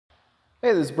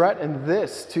Hey, this is Brett, and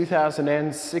this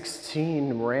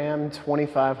 2016 Ram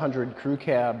 2500 Crew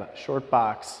Cab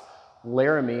Shortbox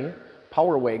Laramie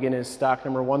Power Wagon is stock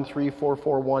number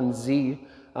 13441Z.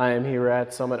 I am here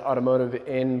at Summit Automotive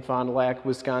in Fond du Lac,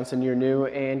 Wisconsin, your new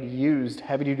and used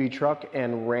heavy-duty truck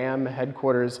and Ram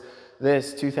headquarters.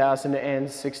 This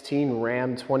 2016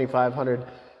 Ram 2500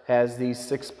 has the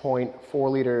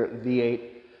 6.4-liter V8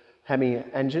 Hemi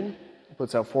engine.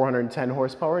 Puts out 410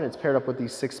 horsepower, and it's paired up with the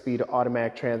 6-speed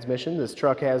automatic transmission. This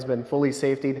truck has been fully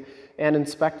safetied and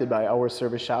inspected by our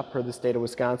service shop per the state of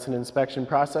Wisconsin inspection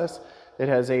process. It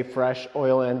has a fresh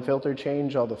oil and filter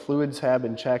change. All the fluids have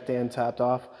been checked and topped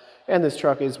off, and this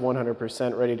truck is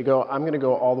 100% ready to go. I'm going to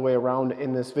go all the way around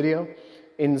in this video,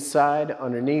 inside,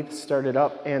 underneath, start it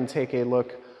up, and take a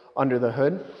look under the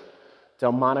hood.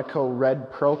 Delmonico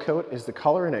red Pearlcoat is the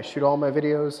color, and I shoot all my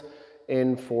videos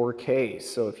in 4K.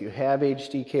 So if you have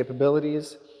HD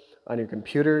capabilities on your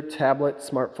computer, tablet,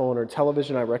 smartphone, or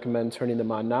television, I recommend turning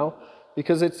them on now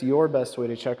because it's your best way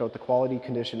to check out the quality,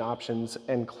 condition, options,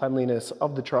 and cleanliness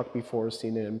of the truck before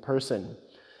seeing it in person.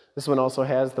 This one also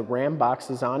has the Ram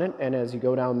boxes on it, and as you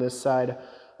go down this side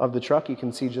of the truck, you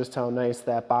can see just how nice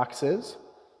that box is.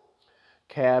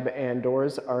 Cab and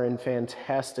doors are in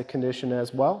fantastic condition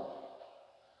as well.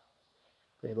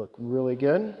 They look really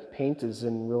good. Paint is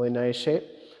in really nice shape.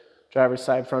 Driver's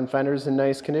side front fender is in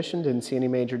nice condition. Didn't see any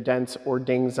major dents or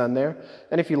dings on there.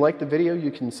 And if you like the video, you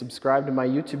can subscribe to my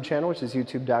YouTube channel, which is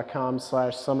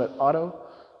youtube.com/summitauto.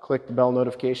 Click the bell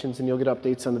notifications and you'll get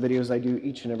updates on the videos I do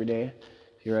each and every day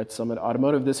here at Summit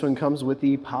Automotive. This one comes with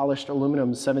the polished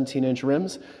aluminum 17-inch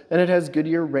rims, and it has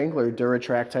Goodyear Wrangler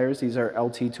Duratrac tires. These are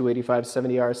LT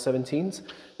 285/70R 17s,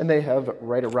 and they have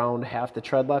right around half the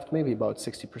tread left, maybe about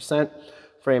 60%.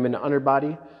 Frame and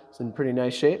underbody is in pretty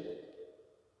nice shape.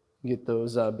 You get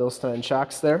those Bilstein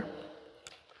shocks there.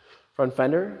 Front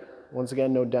fender, once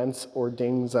again, no dents or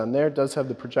dings on there. It does have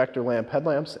the projector lamp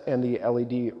headlamps and the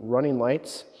LED running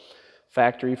lights.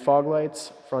 Factory fog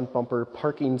lights, front bumper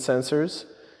parking sensors.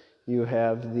 You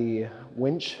have the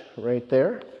winch right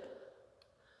there.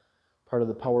 Part of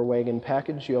the Power Wagon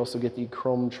package. You also get the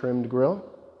chrome trimmed grille.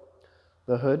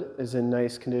 The hood is in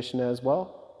nice condition as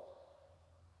well.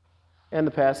 And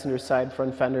the passenger side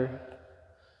front fender,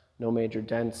 no major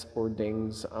dents or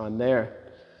dings on there.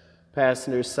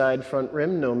 Passenger side front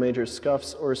rim, no major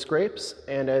scuffs or scrapes.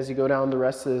 And as you go down the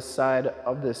rest of this side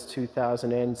of this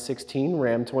 2016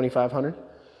 Ram 2500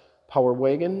 Power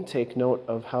Wagon, take note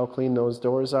of how clean those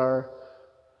doors are,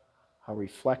 how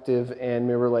reflective and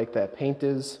mirror-like that paint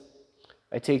is.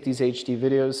 I take these HD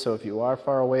videos, so if you are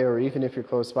far away or even if you're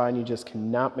close by and you just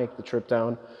cannot make the trip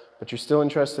down, but you're still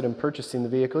interested in purchasing the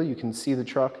vehicle, you can see the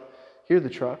truck, hear the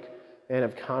truck, and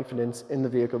have confidence in the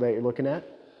vehicle that you're looking at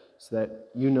so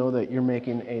that you know that you're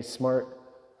making a smart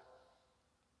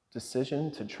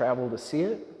decision to travel to see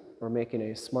it or making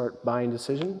a smart buying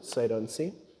decision, sight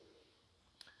unseen.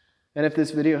 And if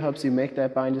this video helps you make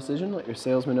that buying decision, let your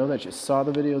salesman know that you saw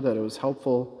the video, that it was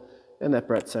helpful, and that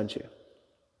Brett sent you.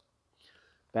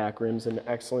 Back rim's in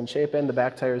excellent shape, and the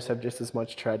back tires have just as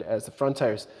much tread as the front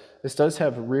tires. This does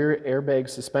have rear airbag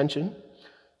suspension.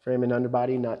 Frame and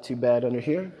underbody, not too bad under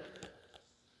here.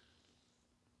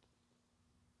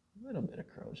 A little bit of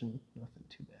corrosion, nothing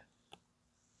too bad.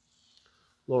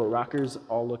 Lower rockers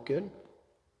all look good.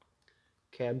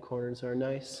 Cab corners are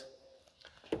nice.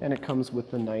 And it comes with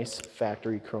the nice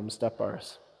factory chrome step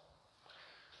bars.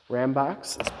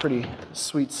 Rambox is a pretty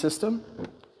sweet system.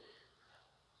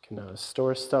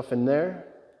 Store stuff in there,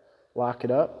 lock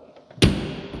it up,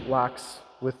 locks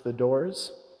with the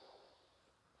doors.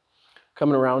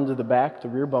 Coming around to the back, the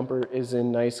rear bumper is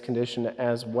in nice condition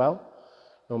as well.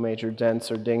 No major dents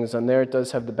or dings on there. It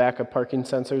does have the backup parking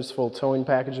sensors, full towing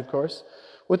package of course,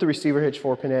 with the receiver hitch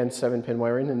 4-pin and 7-pin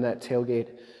wiring, and that tailgate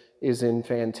is in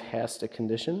fantastic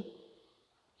condition.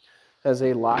 Has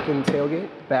a lock-in tailgate,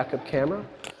 backup camera,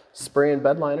 spray and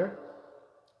bed liner,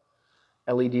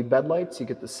 LED bed lights. You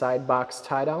get the side box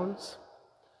tie downs.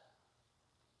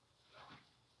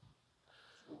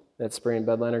 That spray and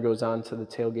bed liner goes on to the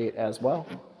tailgate as well.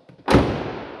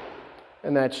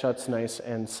 And that shuts nice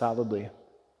and solidly.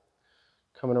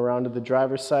 Coming around to the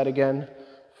driver's side again,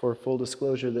 for full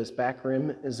disclosure, this back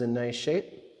rim is in nice shape.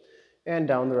 And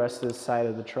down the rest of the side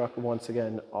of the truck, once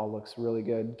again, all looks really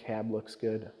good. Cab looks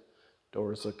good.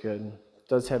 Doors look good. It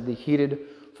does have the heated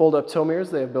fold-up tow mirrors.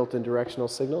 They have built-in directional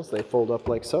signals. They fold up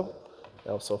like so.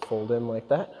 They also fold in like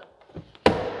that.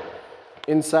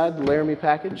 Inside, the Laramie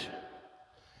package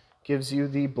gives you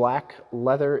the black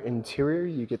leather interior.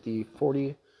 You get the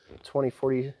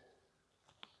 20/40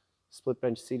 split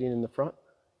bench seating in the front.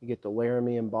 You get the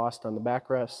Laramie embossed on the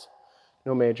backrest.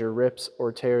 No major rips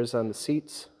or tears on the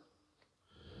seats.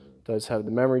 Does have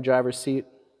the memory driver's seat,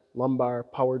 lumbar,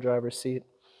 power driver's seat,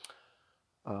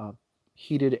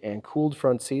 heated and cooled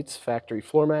front seats, factory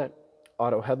floor mat,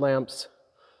 auto headlamps,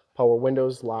 power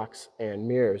windows, locks, and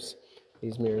mirrors.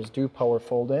 These mirrors do power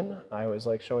fold in. I always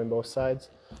like showing both sides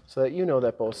so that you know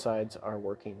that both sides are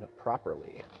working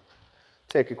properly.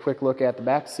 Take a quick look at the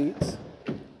back seats.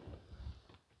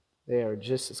 They are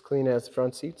just as clean as the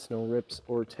front seats. No rips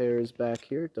or tears back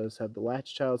here. It does have the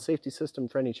Latch child safety system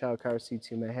for any child car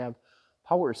seats you may have.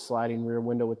 Power sliding rear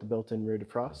window with the built-in rear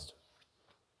defrost.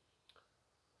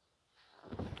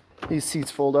 These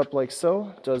seats fold up like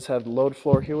so. It does have the load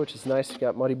floor here, which is nice. If you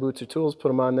got muddy boots or tools, put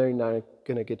them on there. You're not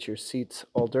going to get your seats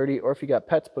all dirty. Or if you got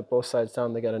pets, put both sides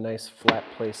down. They got a nice flat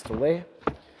place to lay.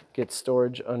 Get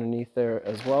storage underneath there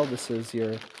as well. This is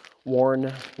your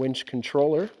worn winch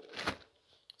controller.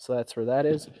 So that's where that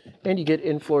is. And you get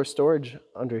in-floor storage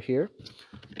under here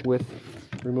with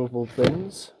removable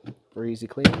bins for easy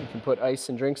cleaning. You can put ice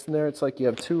and drinks in there. It's like you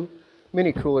have 2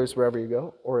 mini coolers wherever you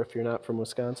go, or if you're not from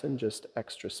Wisconsin, just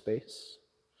extra space.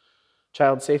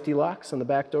 Child safety locks on the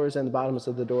back doors and the bottoms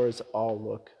of the doors all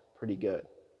look pretty good.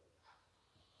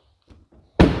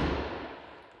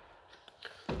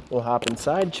 We'll hop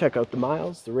inside, check out the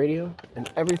miles, the radio, and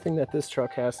everything that this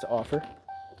truck has to offer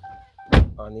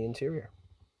on the interior.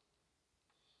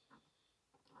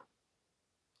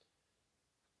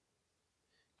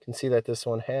 You can see that this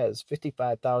one has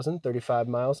 55,035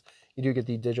 miles. You do get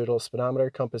the digital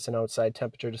speedometer, compass, and outside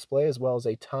temperature display, as well as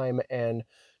a time and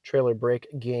trailer brake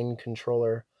gain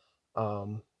controller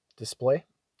display.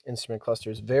 Instrument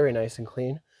cluster is very nice and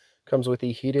clean. Comes with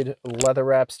the heated leather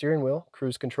wrap steering wheel,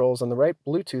 cruise controls on the right,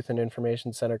 Bluetooth and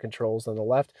information center controls on the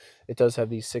left. It does have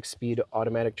the 6-speed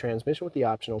automatic transmission with the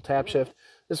optional tap shift.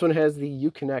 This one has the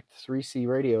Uconnect 3C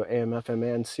radio, AM,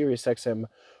 FM, and Sirius XM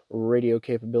radio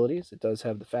capabilities. It does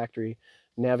have the factory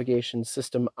navigation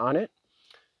system on it,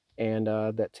 and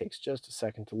that takes just a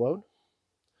second to load.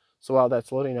 So while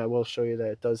that's loading, I will show you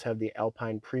that it does have the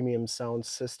Alpine Premium sound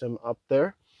system up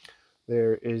there.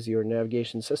 There is your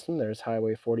navigation system. There's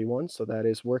Highway 41, so that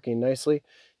is working nicely.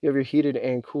 You have your heated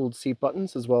and cooled seat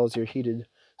buttons, as well as your heated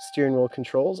steering wheel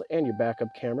controls and your backup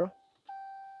camera.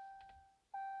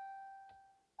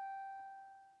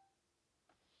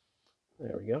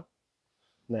 There we go.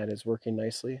 And that is working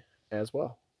nicely as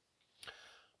well.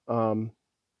 You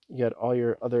got all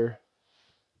your other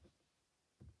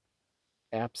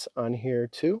apps on here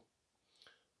too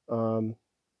that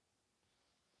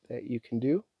you can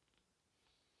do.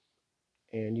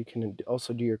 And you can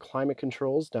also do your climate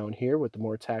controls down here with the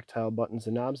more tactile buttons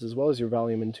and knobs, as well as your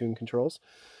volume and tune controls.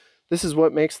 This is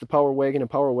what makes the Power Wagon a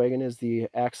Power Wagon, is the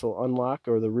axle unlock,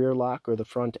 or the rear lock, or the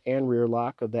front and rear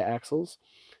lock of the axles.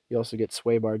 You also get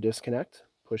sway bar disconnect,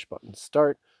 push button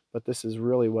start, but this is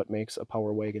really what makes a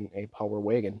Power Wagon a Power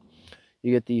Wagon.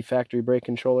 You get the factory brake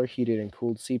controller, heated and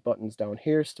cooled seat buttons down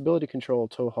here, stability control,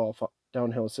 tow haul,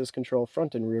 downhill assist control,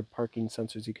 front and rear parking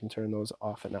sensors. You can turn those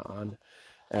off and on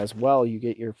as well. You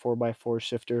get your 4x4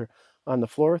 shifter on the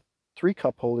floor, 3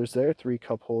 cup holders there, 3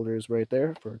 cup holders right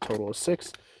there for a total of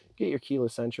 6. You get your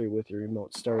keyless entry with your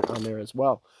remote start on there as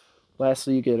well.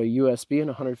 Lastly, you get a USB and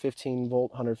 115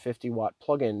 volt, 150 watt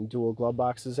plug-in dual glove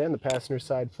boxes, and the passenger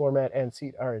side floor mat and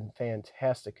seat are in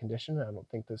fantastic condition. I don't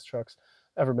think this truck's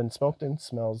ever been smoked in.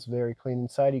 Smells very clean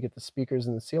inside. You get the speakers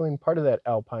in the ceiling, part of that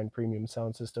Alpine Premium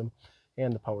sound system,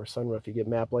 and the power sunroof. You get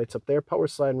map lights up there, power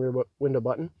slide and rear window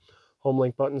button, home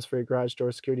link buttons for your garage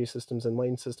door security systems and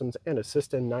lane systems, and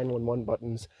assist and 911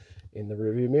 buttons in the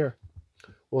rearview mirror.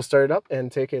 We'll start it up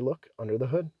and take a look under the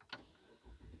hood.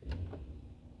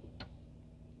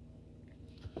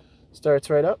 Starts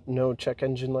right up, no check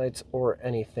engine lights or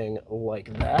anything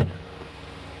like that.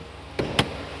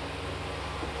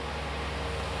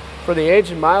 For the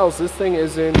age and miles, this thing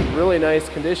is in really nice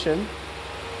condition.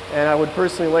 And I would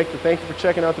personally like to thank you for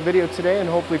checking out the video today, and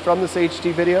hopefully from this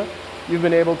HD video, you've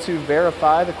been able to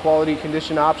verify the quality,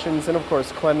 condition options, and of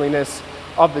course cleanliness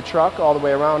of the truck all the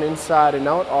way around, inside and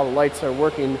out. All the lights are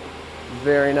working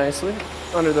very nicely.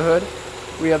 Under the hood,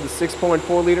 we have the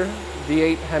 6.4 liter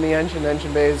V8 Hemi engine.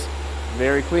 Engine bay is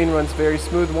very clean, runs very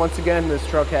smooth. Once again, this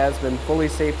truck has been fully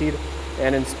safetied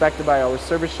and inspected by our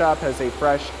service shop, has a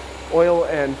fresh oil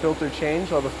and filter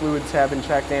change. All the fluids have been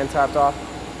checked and topped off,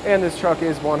 and this truck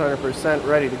is 100%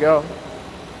 ready to go.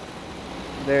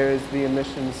 There's the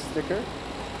emissions sticker.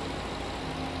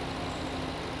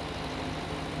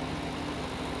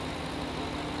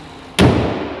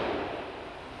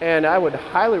 And I would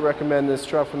highly recommend this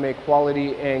truck from a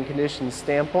quality and condition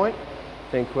standpoint.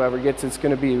 I think whoever gets it's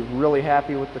going to be really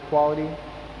happy with the quality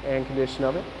and condition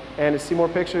of it. And to see more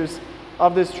pictures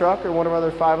of this truck or one of our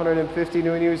other 550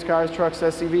 new and used cars, trucks,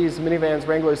 SUVs, minivans,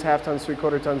 Wranglers, half tons,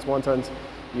 3/4 tons, 1 tons,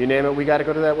 you name it. We got to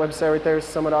go to that website right there,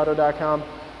 summitauto.com.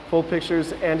 Full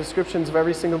pictures and descriptions of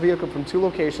every single vehicle from 2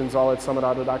 locations, all at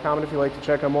summitauto.com. And if you'd like to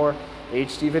check out more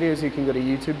HD videos, you can go to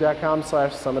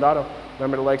youtube.com/summitauto.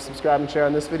 Remember to like, subscribe, and share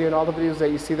on this video and all the videos that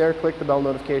you see there. Click the bell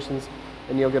notifications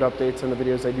and you'll get updates on the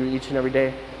videos I do each and every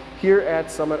day here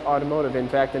at Summit Automotive. In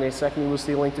fact, in a second you will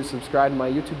see a link to subscribe to my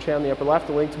YouTube channel in the upper left,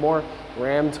 a link to more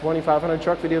Ram 2500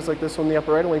 truck videos like this one in the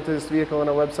upper right, a link to this vehicle on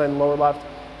our website in the lower left,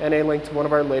 and a link to one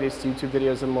of our latest YouTube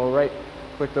videos in the lower right.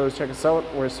 Click those, check us out.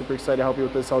 We're super excited to help you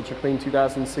with this ultra clean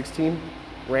 2016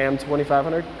 Ram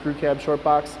 2500 Crew Cab Short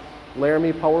Box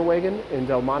Laramie Power Wagon in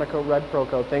Delmonico Red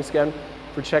Pearlcoat. Thanks again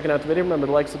for checking out the video. Remember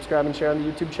to like, subscribe, and share on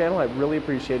the YouTube channel. I really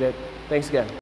appreciate it. Thanks again.